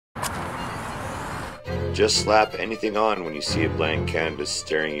Just slap anything on when you see a blank canvas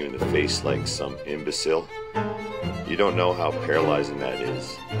staring you in the face like some imbecile. You don't know how paralyzing that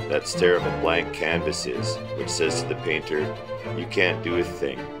is. That stare of a blank canvas is, which says to the painter, you can't do a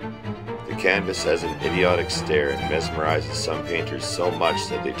thing. The canvas has an idiotic stare and mesmerizes some painters so much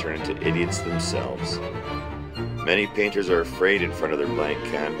that they turn into idiots themselves. Many painters are afraid in front of their blank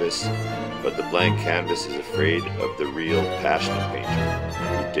canvas, but the blank canvas is afraid of the real, passionate painter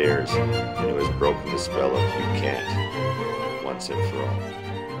who dares and who has broken the spell of you can't, once and for all.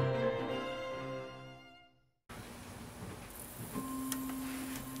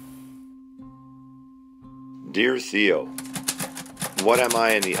 Dear Theo, what am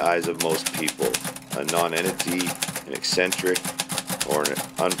I in the eyes of most people? A non-entity, an eccentric, or an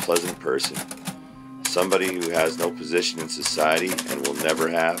unpleasant person? Somebody who has no position in society and will never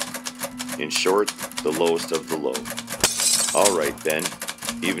have? In short, the lowest of the low. Alright then,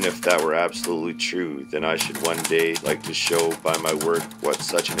 even if that were absolutely true, then I should one day like to show by my work what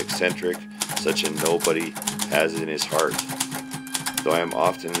such an eccentric, such a nobody, has in his heart. Though I am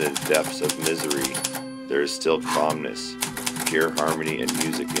often in the depths of misery, there is still calmness, pure harmony and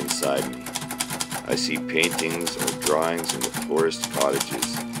music inside me. I see paintings or drawings in the poorest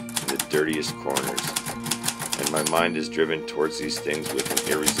cottages, in the dirtiest corners, and my mind is driven towards these things with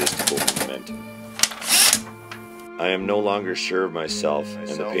an irresistible momentum. I am no longer sure of myself, and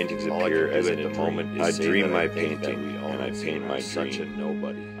the paintings appear as at the moment I dream my painting, and I paint my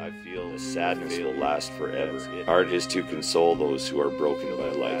dream. I feel the sadness will last forever. Art is to console those who are broken by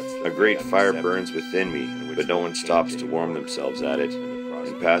life. A great fire burns within me, but no one stops to warm themselves at it,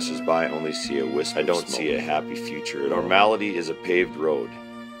 and passers-by only see a wisp of smoke. I don't see a happy future at all. Normality is a paved road.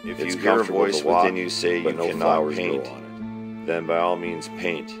 If you hear a voice within you say you cannot paint, then by all means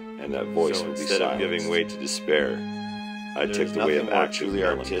paint, and that voice will be silent. Instead of giving way to despair, I took the way of actually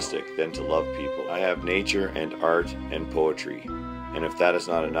artistic than to love people. I have nature and art and poetry, and if that is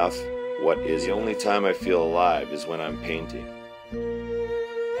not enough, what is the only time I feel alive is when I'm painting.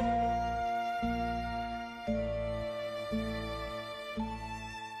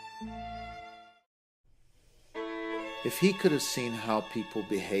 If he could have seen how people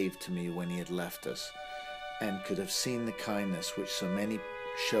behaved to me when he had left us, and could have seen the kindness which so many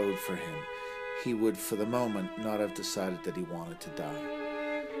showed for him, he would for the moment not have decided that he wanted to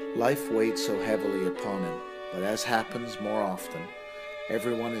die. Life weighed so heavily upon him, but as happens more often,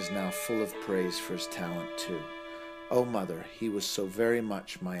 everyone is now full of praise for his talent too. Oh, mother, he was so very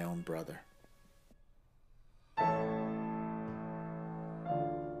much my own brother.